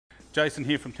Jason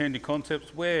here from Tenji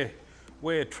Concepts.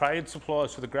 We're trade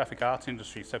suppliers to the graphic arts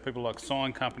industry, so people like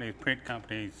sign companies, print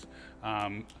companies,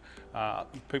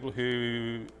 people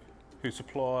who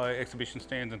supply exhibition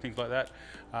stands and things like that,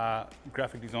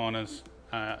 graphic designers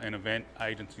and event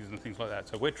agencies and things like that.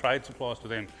 So we're trade suppliers to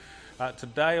them.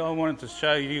 Today I wanted to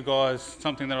show you guys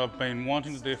something that I've been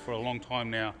wanting to do for a long time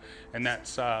now, and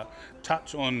that's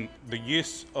touch on the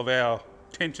use of our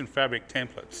tension fabric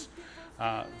templates.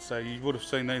 So you would have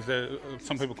seen these,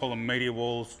 some people call them media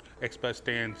walls, expo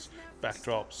stands,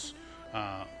 backdrops,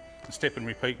 step and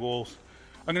repeat walls.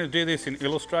 I'm going to do this in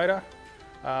Illustrator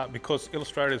because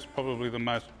Illustrator is probably the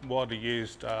most widely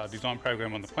used design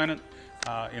program on the planet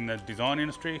in the design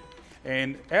industry.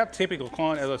 And our typical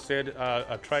client, as I said,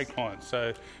 are trade clients.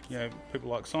 So, you know,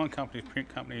 people like sign companies, print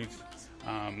companies,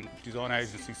 design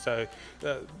agencies. So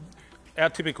our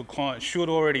typical client should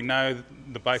already know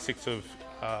the basics of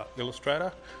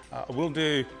Illustrator. We'll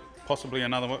do possibly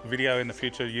another video in the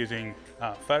future using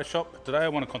Photoshop. Today I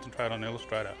want to concentrate on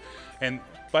Illustrator. And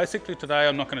basically today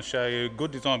I'm not going to show you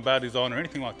good design, bad design or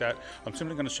anything like that. I'm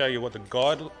simply going to show you what the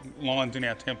guidelines in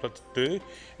our templates do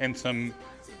and some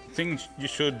things you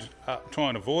should try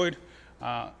and avoid,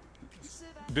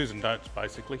 do's and don'ts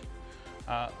basically.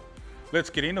 Let's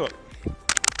get into it.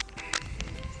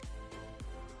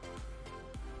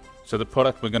 So the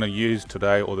product we're going to use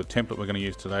today, or the template we're going to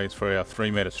use today, is for our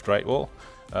 3-meter straight wall.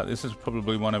 This is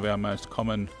probably one of our most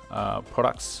common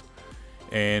products,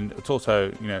 and it's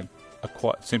also, you know, a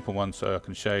quite simple one, so I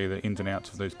can show you the ins and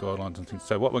outs of these guidelines and things.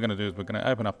 So what we're going to do is we're going to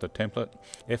open up the template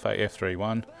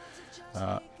FAF31,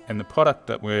 and the product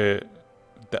that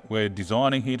we're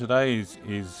designing here today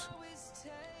is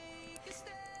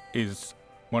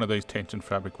one of these tension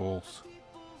fabric walls.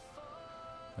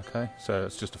 Okay, so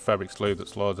it's just a fabric sleeve that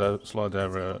slides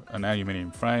over an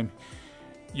aluminium frame.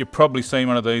 You've probably seen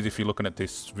one of these if you're looking at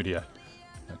this video.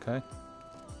 Okay,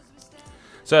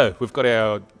 so we've got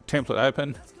our template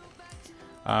open.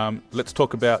 Let's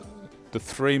talk about the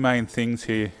 3 main things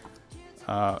here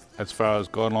as far as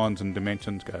guidelines and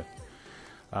dimensions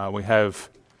go. We have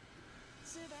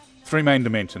 3 main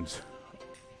dimensions.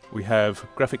 We have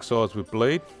graphic size with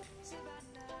bleed.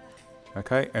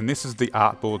 Okay, and this is the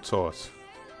artboard size.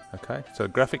 Okay, so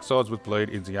graphic size with bleed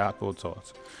is the artboard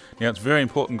size. Now it's very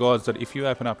important, guys, that if you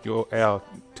open up our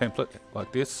template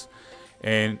like this,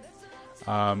 and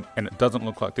it doesn't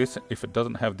look like this, if it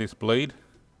doesn't have this bleed,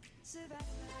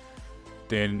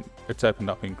 then it's opened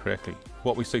up incorrectly.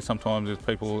 What we see sometimes is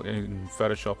people in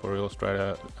Photoshop or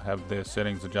Illustrator have their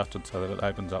settings adjusted so that it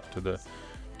opens up to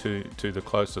the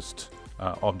closest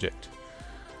object.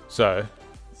 So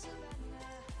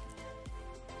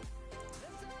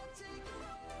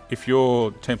if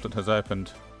your template has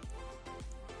opened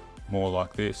more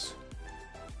like this,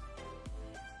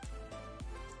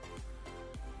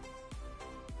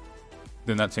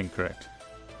 then that's incorrect.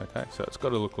 Okay, so it's got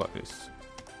to look like this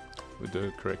with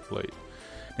the correct bleed.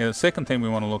 Now the second thing we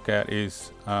want to look at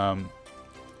is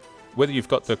whether you've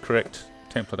got the correct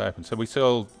template open. So we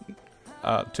sell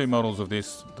 2 models of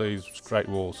these straight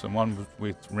walls, and one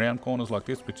with round corners like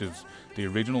this, which is the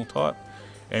original type,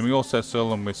 and we also sell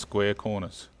them with square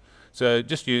corners. So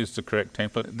just use the correct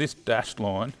template. This dashed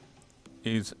line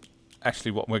is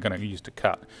actually what we're going to use to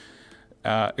cut.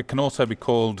 It can also be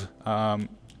called the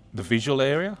visual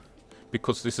area,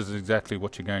 because this is exactly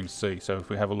what you're going to see. So if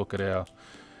we have a look at our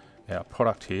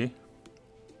product here,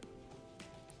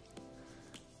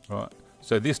 right,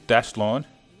 so this dashed line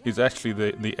is actually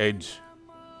the edge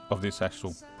of this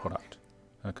actual product.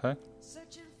 Okay,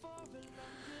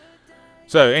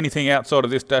 so anything outside of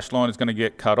this dashed line is going to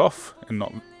get cut off and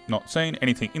not seen.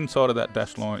 Anything inside of that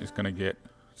dashed line is going to get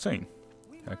seen.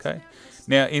 Okay,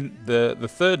 now in the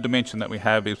third dimension that we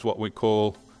have is what we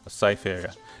call a safe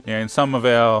area. Now in some of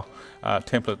our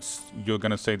templates you're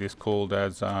going to see this called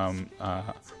as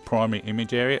primary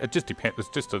image area. It just depends, it's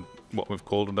just what we've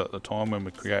called it at the time when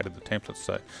we created the templates.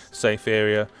 So safe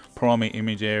area, primary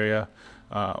image area,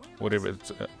 whatever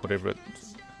it's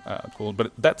called,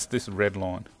 but that's this red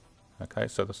line. Okay,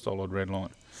 so the solid red line.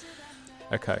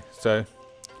 Okay, so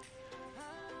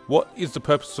what is the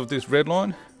purpose of this red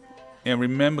line? And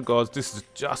remember, guys, this is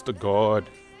just a guide.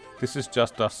 This is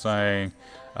just us saying,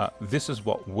 this is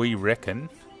what we reckon,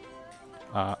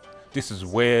 this is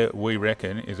where we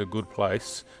reckon is a good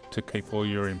place to keep all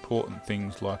your important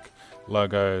things like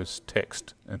logos,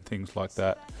 text and things like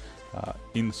that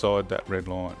inside that red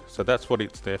line. So that's what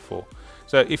it's there for.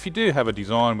 So if you do have a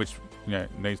design which, you know,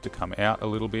 needs to come out a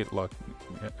little bit, like,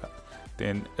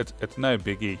 then it's no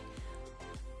biggie.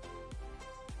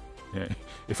 Yeah,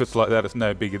 if it's like that, it's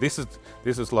no bigger. This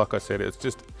is like I said, it's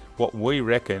just what we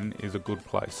reckon is a good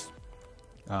place.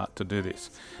 to do this.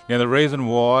 Now the reason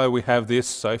why we have this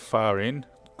so far in,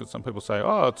 because some people say,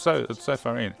 oh, it's so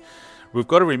far in. We've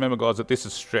got to remember, guys, that this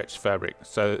is stretched fabric.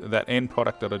 So that end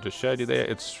product that I just showed you there,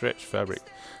 it's stretched fabric.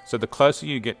 So the closer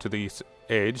you get to this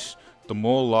edge, the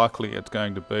more likely it's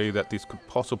going to be that this could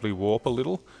possibly warp a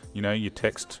little. You know, your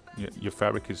text, your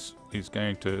fabric is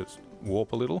going to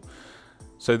warp a little.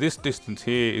 So this distance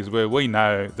here is where we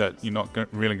know that you're not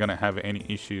really going to have any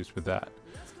issues with that.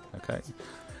 Okay.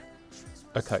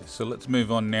 Okay, so let's move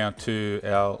on now to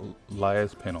our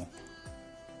layers panel.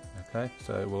 Okay,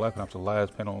 so we'll open up the layers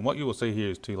panel, and what you will see here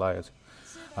is two layers,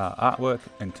 artwork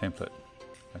and template.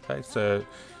 Okay, so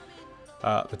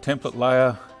the template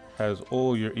layer has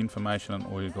all your information and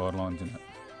all your guidelines in it.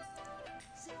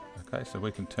 Okay, so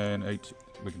we can turn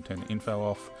the info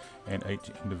off and each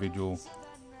individual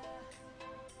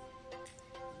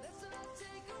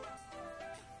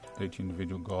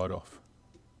guide off.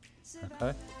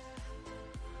 Okay.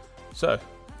 So,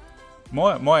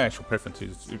 my actual preference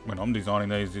is, when I'm designing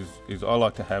these, is I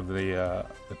like to have the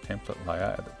template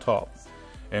layer at the top,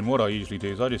 and what I usually do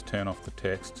is I just turn off the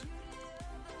text,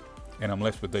 and I'm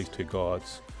left with these two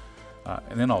guides,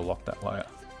 and then I'll lock that layer.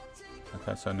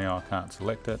 Okay, so now I can't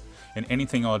select it, and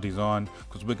anything I design,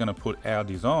 because we're going to put our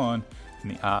design in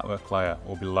the artwork layer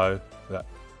or below that.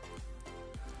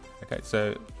 Okay,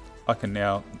 so I can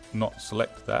now not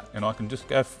select that, and I can just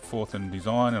go forth and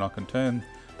design, and I can turn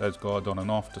those guides on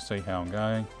and off to see how I'm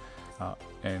going,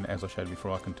 and as I showed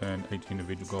before, I can turn each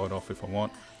individual guide off if I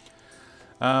want.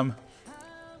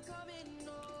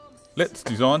 Let's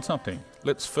design something.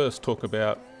 Let's first talk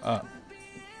about,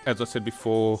 as I said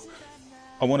before,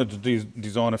 I wanted to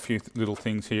design a few little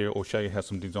things here, or show you how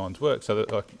some designs work, so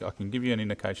that I can give you an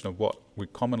indication of what we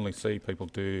commonly see people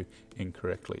do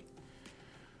incorrectly.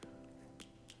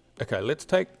 Okay, let's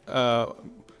take a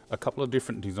couple of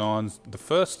different designs. The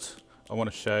first I want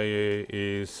to show you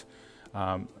is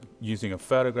using a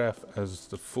photograph as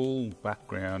the full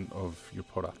background of your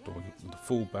product, or the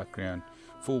full background,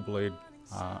 full bleed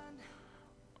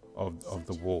of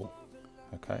the wall.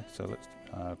 Okay, so let's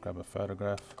grab a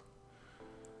photograph.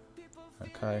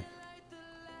 Okay.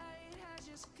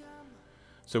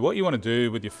 So what you want to do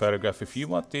with your photograph, if you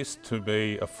want this to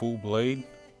be a full bleed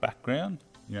background,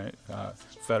 you know,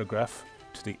 photograph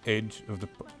to the edge of the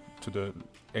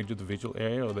visual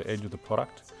area, or the edge of the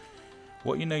product,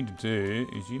 what you need to do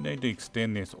is you need to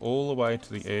extend this all the way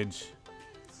to the edge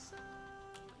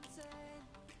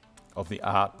of the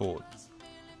artboard.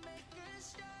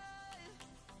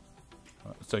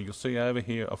 So you'll see over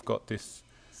here I've got this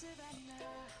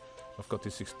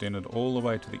extended all the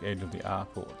way to the edge of the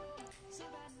artboard.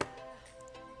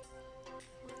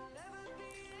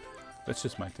 Let's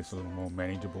just make this a little more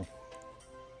manageable.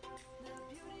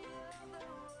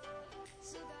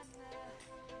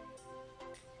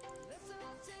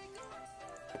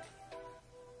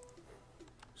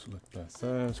 Select both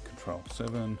those, Control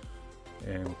 7,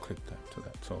 and we'll click that to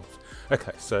that solves.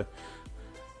 Okay, so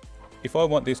if I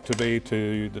want this to be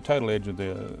to the total edge of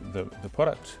the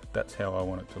product, that's how I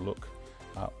want it to look,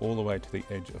 all the way to the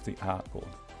edge of the artboard.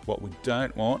 What we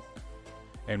don't want,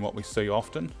 and what we see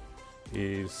often,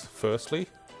 is firstly,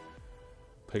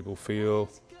 people feel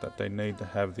that they need to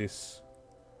have this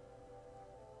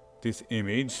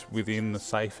image within the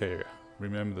safe area.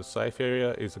 Remember, the safe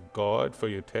area is a guide for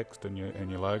your text and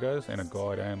your logos, and a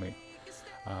guide only.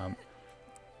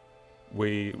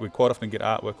 We quite often get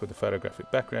artwork with a photographic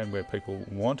background where people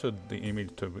wanted the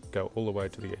image to go all the way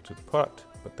to the edge of the product,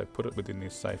 but they put it within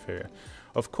this safe area.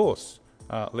 Of course,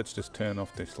 let's just turn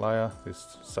off this layer,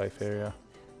 this safe area.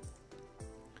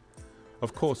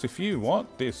 Of course, if you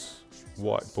want this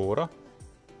white border,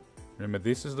 remember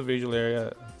this is the visual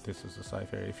area, this is the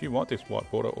safe area. If you want this white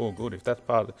border, all good. If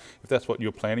that's what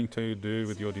you're planning to do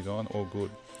with your design, all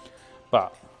good.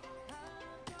 But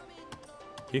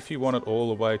if you want it all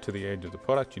the way to the edge of the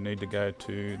product, you need to go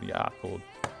to the artboard,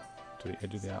 to the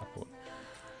edge of the artboard.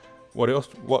 What else?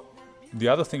 The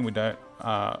other thing we don't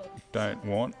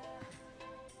want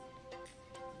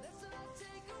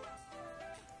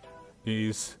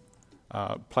is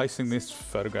placing this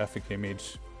photographic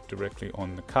image directly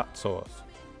on the cut size,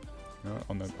 you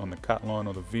know, on the cut line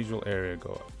or the visual area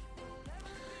guide.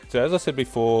 So as I said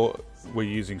before, we're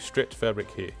using stretch fabric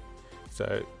here.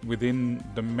 So within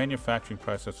the manufacturing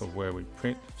process of where we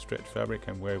print stretch fabric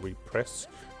and where we press,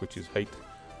 which is heat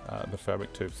the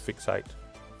fabric to fixate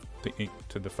the ink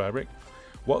to the fabric,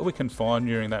 what we can find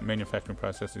during that manufacturing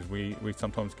process is we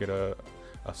sometimes get a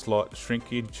slight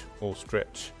shrinkage or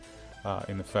stretch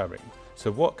in the fabric.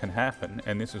 So what can happen,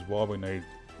 and this is why we need,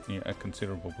 you know, a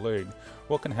considerable bleed,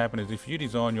 what can happen is if you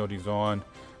design your design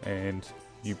and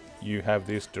you have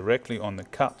this directly on the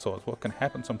cut size. What can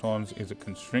happen sometimes is it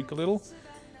can shrink a little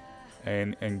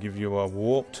and give you a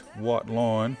warped white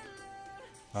line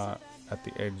at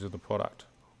the edge of the product,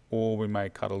 or we may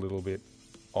cut a little bit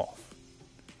off.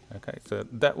 Okay, so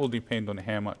that will depend on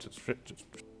how much it stretches.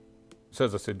 So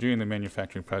as I said, during the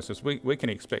manufacturing process, we can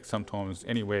expect sometimes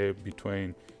anywhere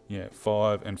between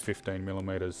 5 and 15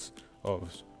 millimeters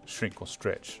of shrink or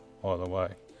stretch either way.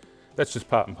 That's just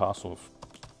part and parcel of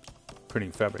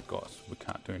printing fabric, guys. We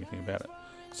can't do anything about it.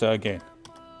 So again,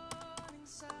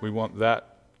 we want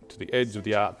that to the edge of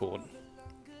the artboard.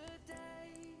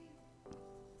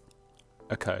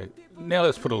 Okay, now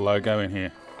let's put a logo in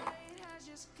here.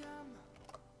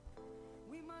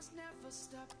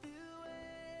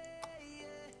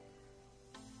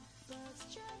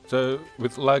 So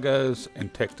with logos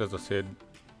and text, as I said,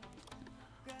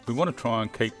 we want to try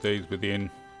and keep these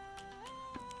within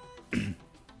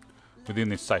within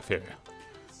this safe area.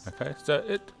 Okay, so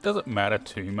it doesn't matter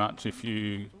too much if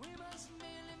you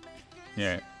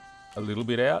a little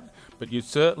bit out, but you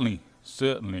certainly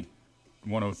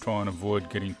want to try and avoid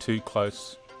getting too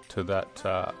close to that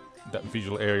that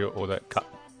visual area or that cut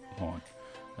line.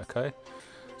 Okay,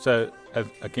 so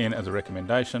again, as a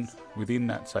recommendation, within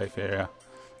that safe area,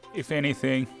 if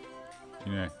anything,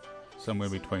 somewhere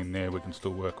between there we can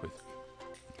still work with.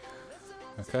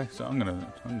 Okay, so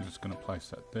I'm just gonna place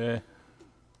that there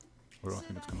where I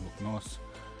think it's gonna look nice.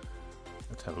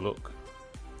 Let's have a look.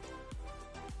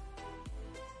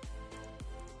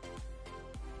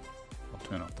 I'll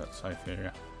turn off that safe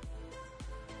area.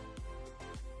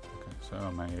 Okay, so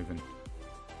I may even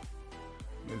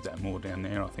move that more down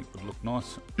there. I think would look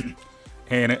nice.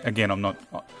 And again,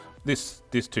 this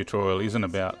tutorial isn't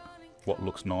about what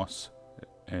looks nice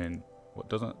and what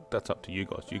doesn't. That's up to you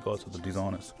guys. You guys are the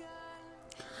designers.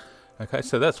 Okay,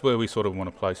 so that's where we sort of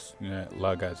want to place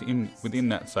logos within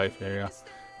that safe area.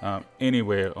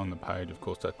 Anywhere on the page, of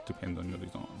course, that depends on your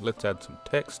design. Let's add some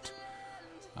text.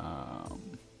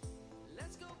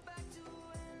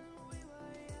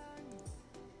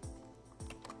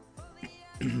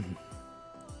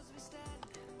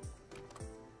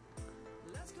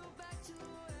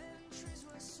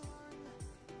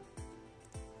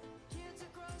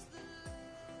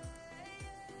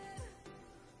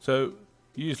 So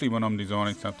usually when I'm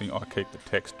designing something, I keep the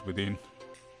text within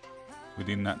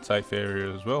that safe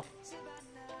area as well.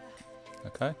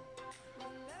 Okay.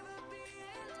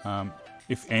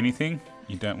 If anything,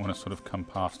 you don't want to sort of come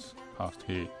past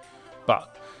here,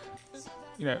 but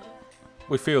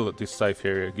we feel that this safe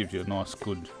area gives you a nice,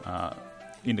 good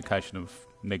indication of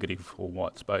negative or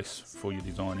white space for your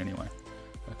design anyway.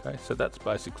 Okay, so that's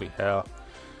basically how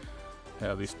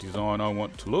this design I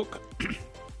want to look.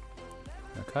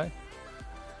 Okay,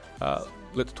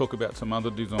 let's talk about some other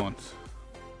designs.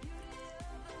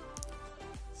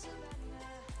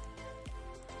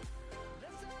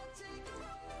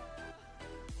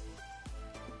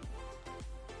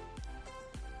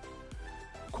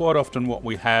 Quite often what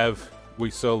we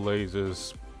sell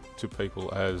these to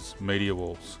people as media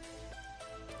walls.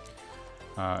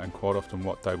 And quite often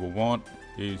what they will want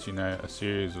is, a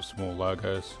series of small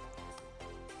logos.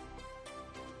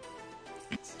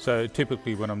 So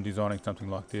typically when I'm designing something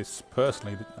like this,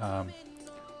 personally,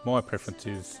 my preference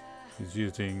is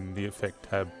using the effect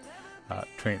tab,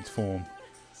 transform,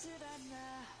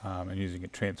 and using a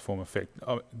transform effect.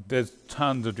 There's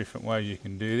tons of different ways you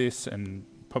can do this, and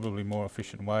probably more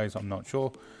efficient ways, I'm not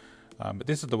sure. But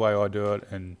this is the way I do it,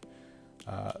 and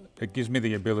it gives me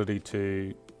the ability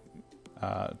to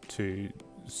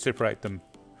separate them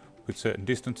with certain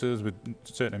distances, with a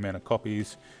certain amount of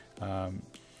copies.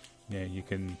 You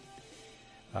can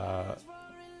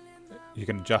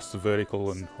adjust the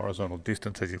vertical and horizontal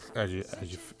distance as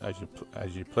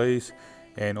you please,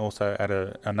 and also add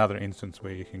another instance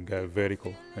where you can go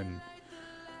vertical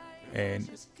and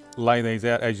lay these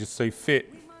out as you see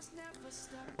fit.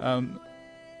 The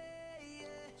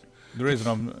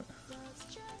reason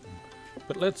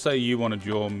but let's say you wanted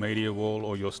your media wall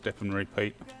or your step and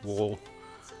repeat wall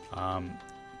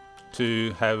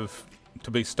to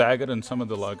be staggered and some of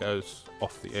the logos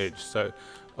off the edge. So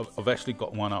I've actually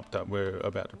got one up that we're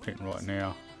about to print right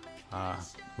now,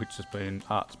 which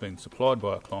art's been supplied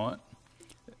by a client.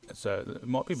 So it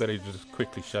might be better to just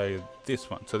quickly show you this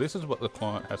one. So this is what the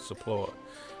client has supplied.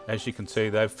 As you can see,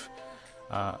 they've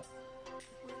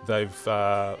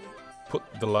put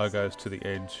the logos to the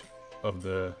edge of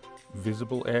the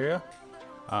visible area,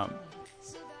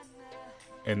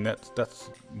 and that's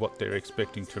what they're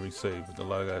expecting to receive, with the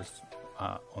logos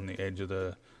on the edge of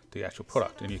the actual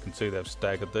product. And you can see they've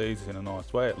staggered these in a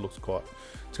nice way. It's going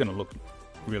to look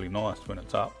really nice when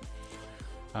it's up.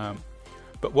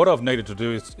 But what I've needed to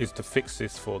do is to fix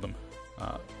this for them,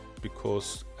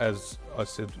 because as I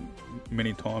said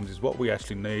many times, is what we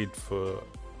actually need for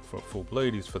a full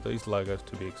bleed is for these logos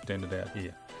to be extended out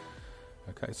here.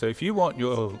 Okay, so if you want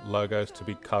your logos to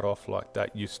be cut off like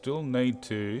that, you still need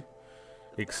to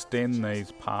extend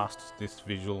these past this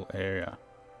visual area.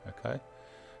 Okay,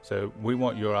 so we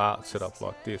want your art set up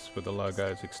like this, where the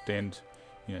logos extend,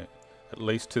 you know, at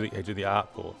least to the edge of the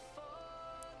artboard.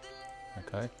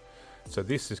 Okay, so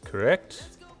this is correct.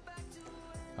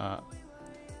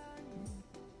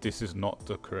 This is not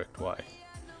the correct way.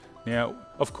 Now,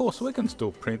 of course, we can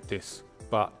still print this,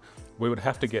 but we would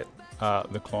have to get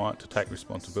the client to take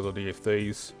responsibility if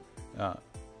these,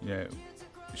 you know,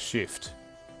 shift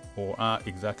or aren't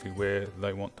exactly where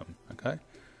they want them. Okay,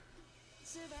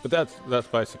 but that's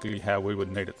basically how we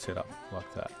would need it set up,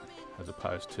 like that, as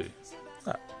opposed to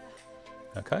that.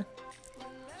 Okay,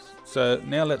 so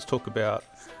now let's talk about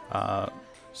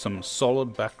some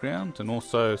solid backgrounds, and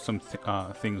also some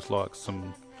things like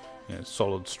some, you know,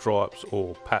 solid stripes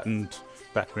or patterned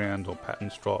background or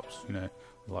patterned stripes, you know,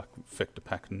 like vector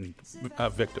patterns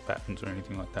or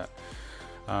anything like that.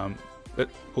 But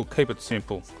we'll keep it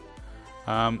simple.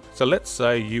 So let's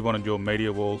say you wanted your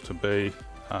media wall to be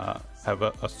have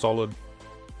a solid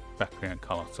background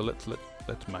color. So let's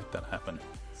make that happen.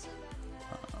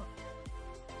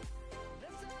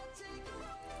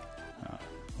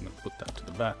 I'm going to put that to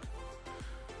the back.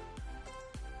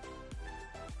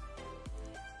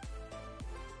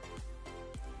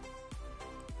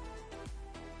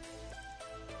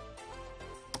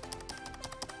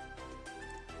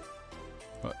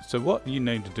 Right, so what you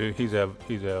need to do, here's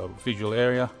our visual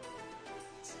area.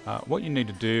 What you need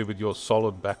to do with your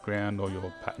solid background or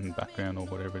your pattern background or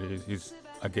whatever it is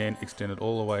again extend it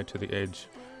all the way to the edge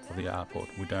of the artboard.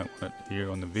 We don't want it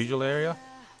here on the visual area.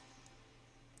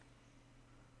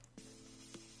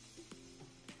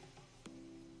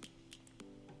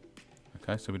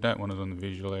 Okay, so we don't want it on the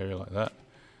visual area like that.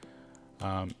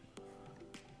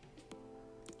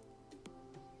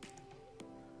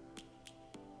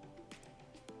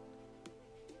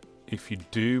 If you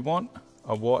do want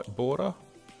a white border,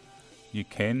 you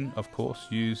can, of course,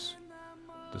 use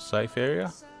the safe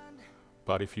area.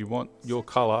 But if you want your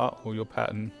color or your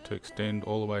pattern to extend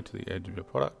all the way to the edge of your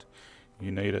product,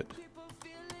 you need it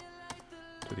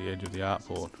to the edge of the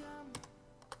artboard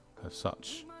as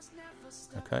such.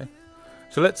 Okay,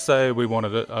 so let's say we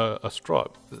wanted a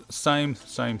stripe. Same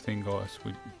thing, guys.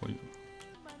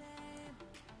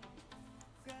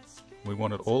 We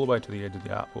want it all the way to the edge of the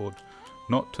artboard,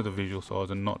 not to the visual size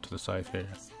and not to the safe area.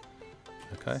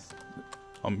 Okay,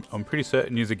 I'm pretty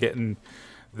certain you're getting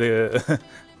the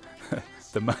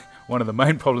one of the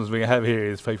main problems we have here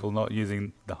is people not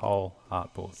using the whole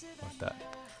artboard like that.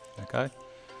 Okay.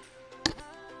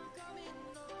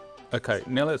 Okay,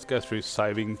 now let's go through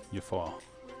saving your file.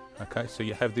 Okay, so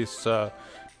you have this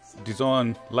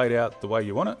design laid out the way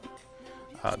you want it.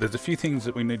 There's a few things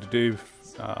that we need to do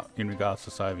in regards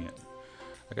to saving it.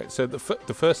 Okay, so the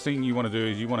first thing you want to do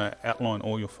is you want to outline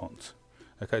all your fonts.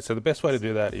 Okay, so the best way to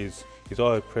do that is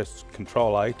I press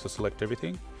Control A to select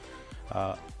everything,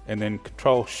 and then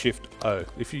Control Shift O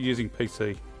if you're using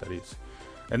PC, that is,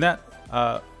 and that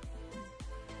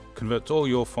converts all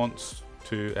your fonts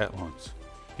to outlines.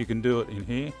 You can do it in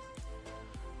here,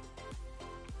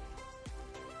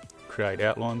 create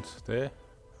outlines there,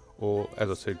 or as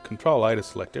I said, Control A to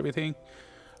select everything,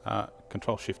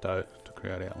 Control Shift O to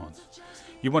create outlines.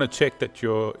 You want to check that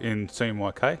you're in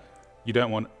CMYK. You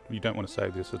don't want to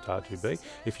save this as RGB.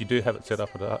 If you do have it set up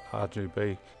at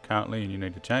RGB currently and you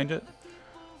need to change it,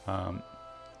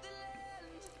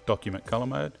 document color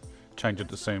mode, change it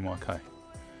to CMYK.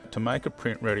 To make a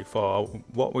print ready file,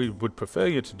 what we would prefer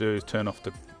you to do is turn off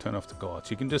the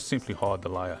guides. You can just simply hide the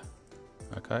layer.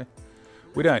 Okay,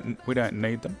 we don't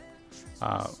need them.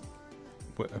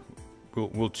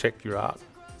 We'll check your art,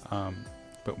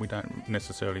 but we don't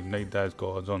necessarily need those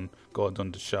guides on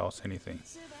to show us anything.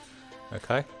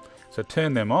 Okay, so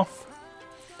turn them off,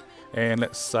 and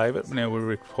let's save it. Now we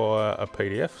require a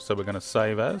PDF, so we're going to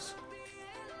save as.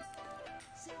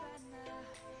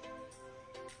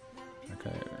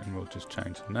 Okay, and we'll just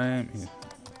change the name.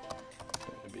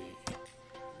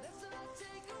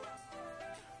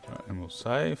 Right, and we'll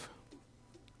save.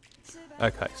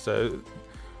 Okay, so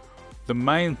the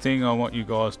main thing I want you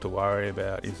guys to worry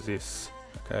about is this.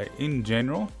 Okay, in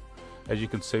general, as you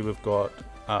can see, we've got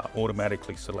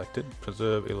automatically selected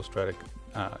Preserve Illustrator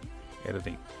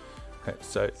editing. Okay,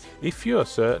 so if you're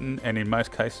certain, and in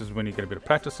most cases when you get a bit of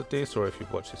practice at this, or if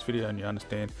you've watched this video and you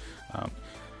understand,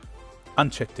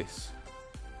 uncheck this.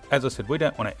 as I said, we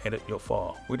don't want to edit your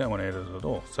file. We don't want to edit it at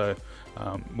all. So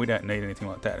we don't need anything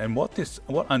like that. And what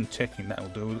unchecking that will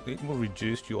do, it will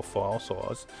reduce your file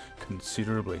size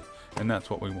considerably. And that's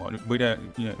what we want. We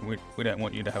don't, we don't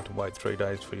want you to have to wait 3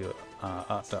 days for your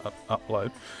art to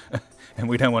upload, and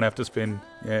we don't want to have to spend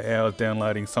hours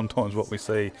downloading. Sometimes what we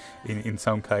see in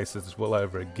some cases is well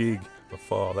over a gig of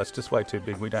file. That's just way too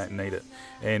big. We don't need it.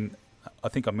 And I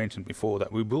think I mentioned before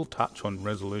that we will touch on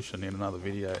resolution in another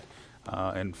video,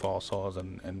 and file size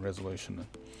and resolution.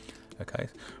 Okay,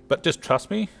 but just trust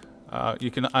me,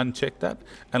 you can uncheck that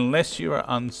unless you are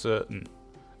uncertain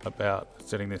about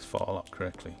setting this file up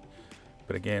correctly.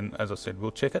 But again, as I said,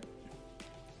 we'll check it,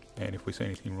 and if we see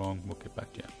anything wrong, we'll get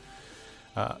back to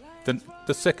you.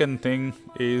 The second thing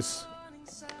is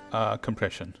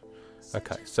compression.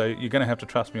 Okay, so you're going to have to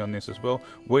trust me on this as well.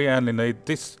 We only need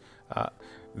this.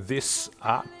 This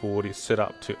artboard is set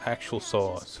up to actual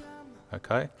size.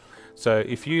 Okay, so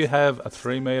if you have a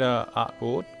 3 meter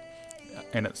artboard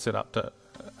and it's set up to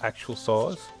actual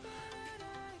size,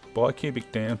 bicubic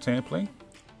downsampling,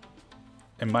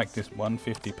 and make this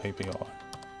 150 ppi.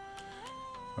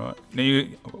 Right,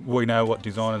 now we know what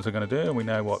designers are going to do, and we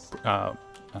know what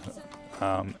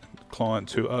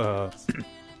clients who are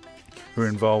who are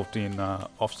involved in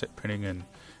offset printing and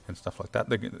stuff like that.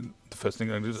 The first thing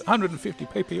they're going to do is 150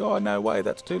 ppi. No way,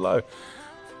 that's too low,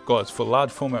 guys. For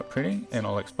large format printing, and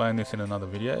I'll explain this in another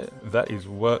video, that is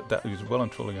well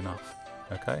and truly enough.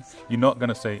 Okay, you're not going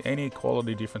to see any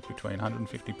quality difference between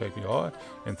 150 ppi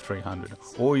and 300.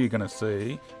 All you're going to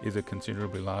see is a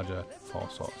considerably larger file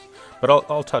size. But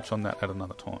I'll touch on that at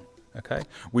another time. Okay,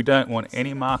 we don't want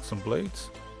any marks and bleeds.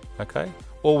 Okay,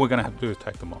 all we're going to have to do is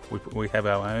take them off. We have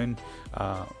our own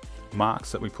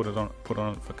marks that we put on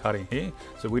it for cutting here,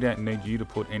 so we don't need you to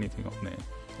put anything on there.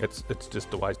 It's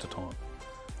just a waste of time.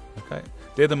 Okay,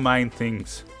 they're the main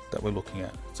things that we're looking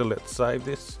at. So let's save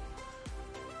this.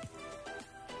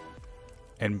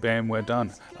 And bam, we're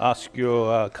done. Ask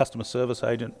your customer service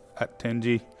agent at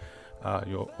Tenji,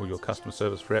 or your customer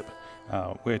service rep,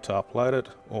 where to upload it,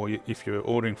 or if you're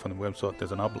ordering from the website,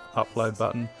 there's an upload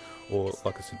button, or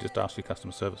like I said, just ask your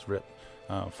customer service rep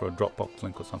for a Dropbox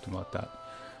link or something like that.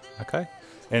 Okay,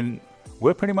 and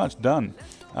we're pretty much done.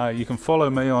 You can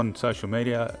follow me on social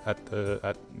media at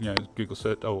Google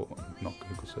search, or not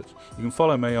Google search. You can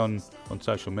follow me on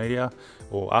social media,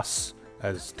 or us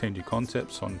as Tenji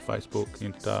Concepts on Facebook,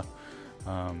 Insta,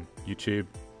 YouTube.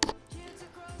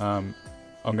 I'm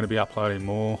going to be uploading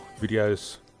more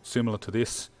videos similar to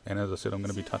this, and as I said, I'm going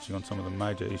to be touching on some of the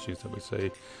major issues that we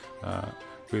see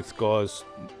with guys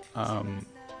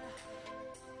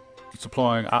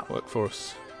supplying artwork for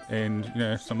us, and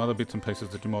some other bits and pieces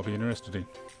that you might be interested in.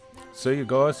 See you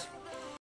guys.